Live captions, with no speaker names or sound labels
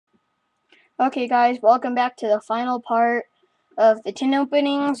Okay guys, welcome back to the final part of the tin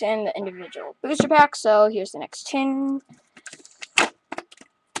openings and the individual booster packs. So here's the next tin.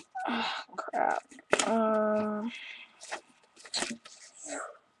 Oh, crap.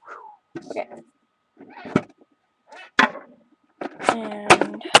 Okay.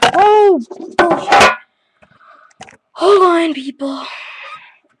 And bullshit. Hold on, people.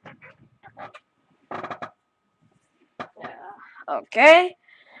 Okay.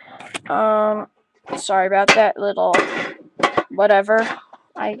 Sorry about that little whatever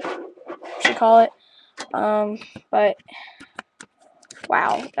I should call it. But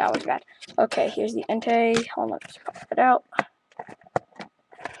wow, that was bad. Okay, here's the Entei. Hold on, let's pop it out.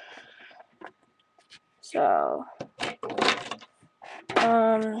 So,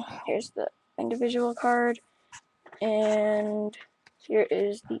 here's the individual card, and here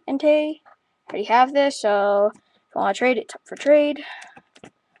is the Entei. I already have this, so if you want to trade, it's up for trade.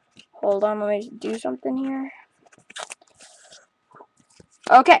 Hold on, let me do something here.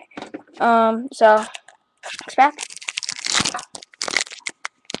 Okay, so, next pack.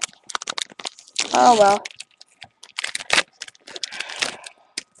 Oh well.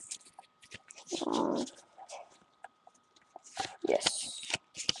 Yes.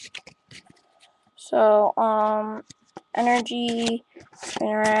 So, energy,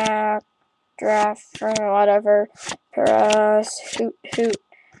 interact, draft, or whatever, Paras, Hoot,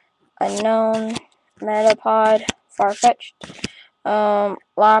 Unknown, Metapod, Farfetch'd, Lapras,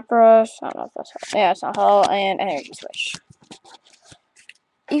 I don't know if that's Hull. Yeah, it's not Hull, and Energy Switch.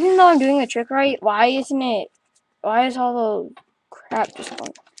 Even though I'm doing the trick right, why is all the crap just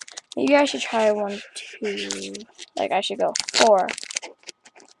going? Maybe I should try 1, 2, like I should go 4.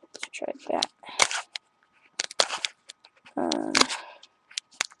 Let's try that.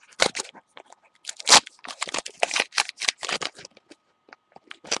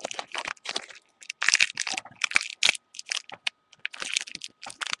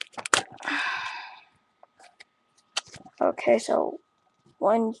 Okay, so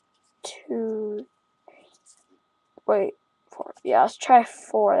 1, 2, wait, 4. Yeah, let's try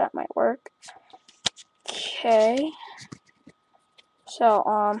 4. That might work. Okay.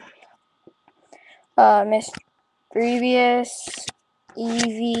 So, Miss Grievous,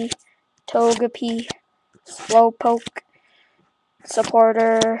 Eevee, Togepi, Slowpoke,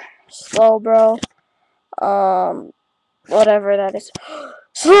 Supporter, Slowbro, whatever that is.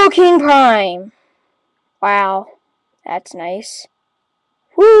 Slowking Prime! Wow, that's nice.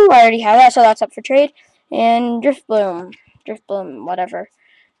 Woo, I already have that, so that's up for trade. And Drifbloom, whatever.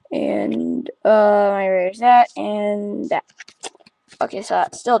 And, I raised that, and that. Okay, so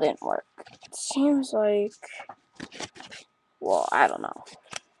that still didn't work. It seems like, well, I don't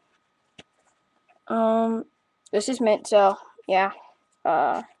know. This is mint, so, yeah.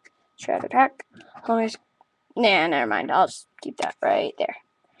 Try the pack. Nah, never mind. I'll just keep that right there.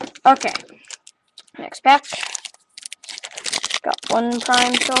 Okay. Next pack. Got 1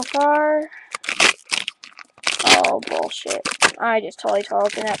 prime so far. Oh, bullshit. I just totally tore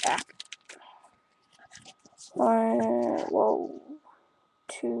open that pack. 1, whoa.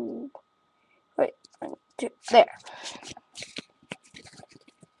 2, wait, 1, 2, there.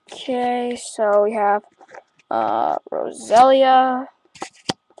 Okay, so we have, Roselia,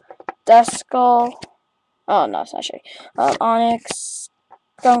 Duskull, oh no, it's not shiny, Onyx,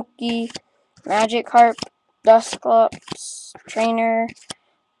 Skunky, Magikarp, Dusclops, Trainer.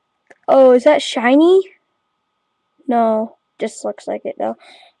 Oh, is that shiny? No, just looks like it though.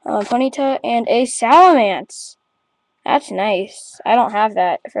 Ponyta and a Salamence. That's nice. I don't have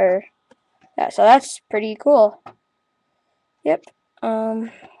that for that, so that's pretty cool. Yep.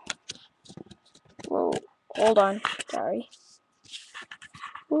 Whoa, hold on. Sorry.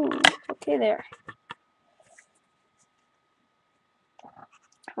 Ooh, okay there.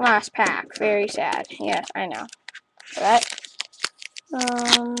 Last pack. Very sad. Yes, I know. That.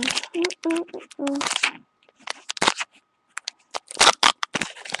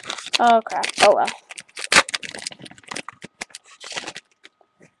 Oh crap. Oh well.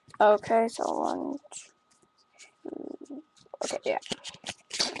 Okay, so 1, 2. Okay, yeah.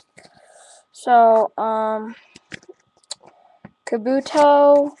 So,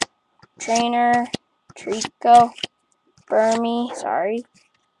 Kabuto, Trainer, Trico, Burmy, sorry.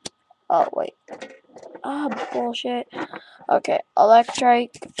 Oh, wait. Ah, bullshit. Okay,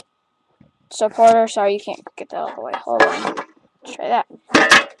 Electrike, Supporter, sorry, you can't get that all the way. Hold on. Let's try that.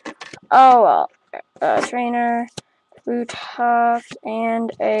 Oh, well. Trainer, Bootuff,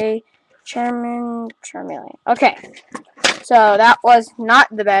 and a Charmeleon. Okay, so that was not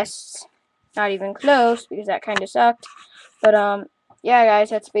the best. Not even close, because that kind of sucked. But, yeah, guys,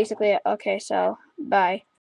 that's basically it. Okay, so bye.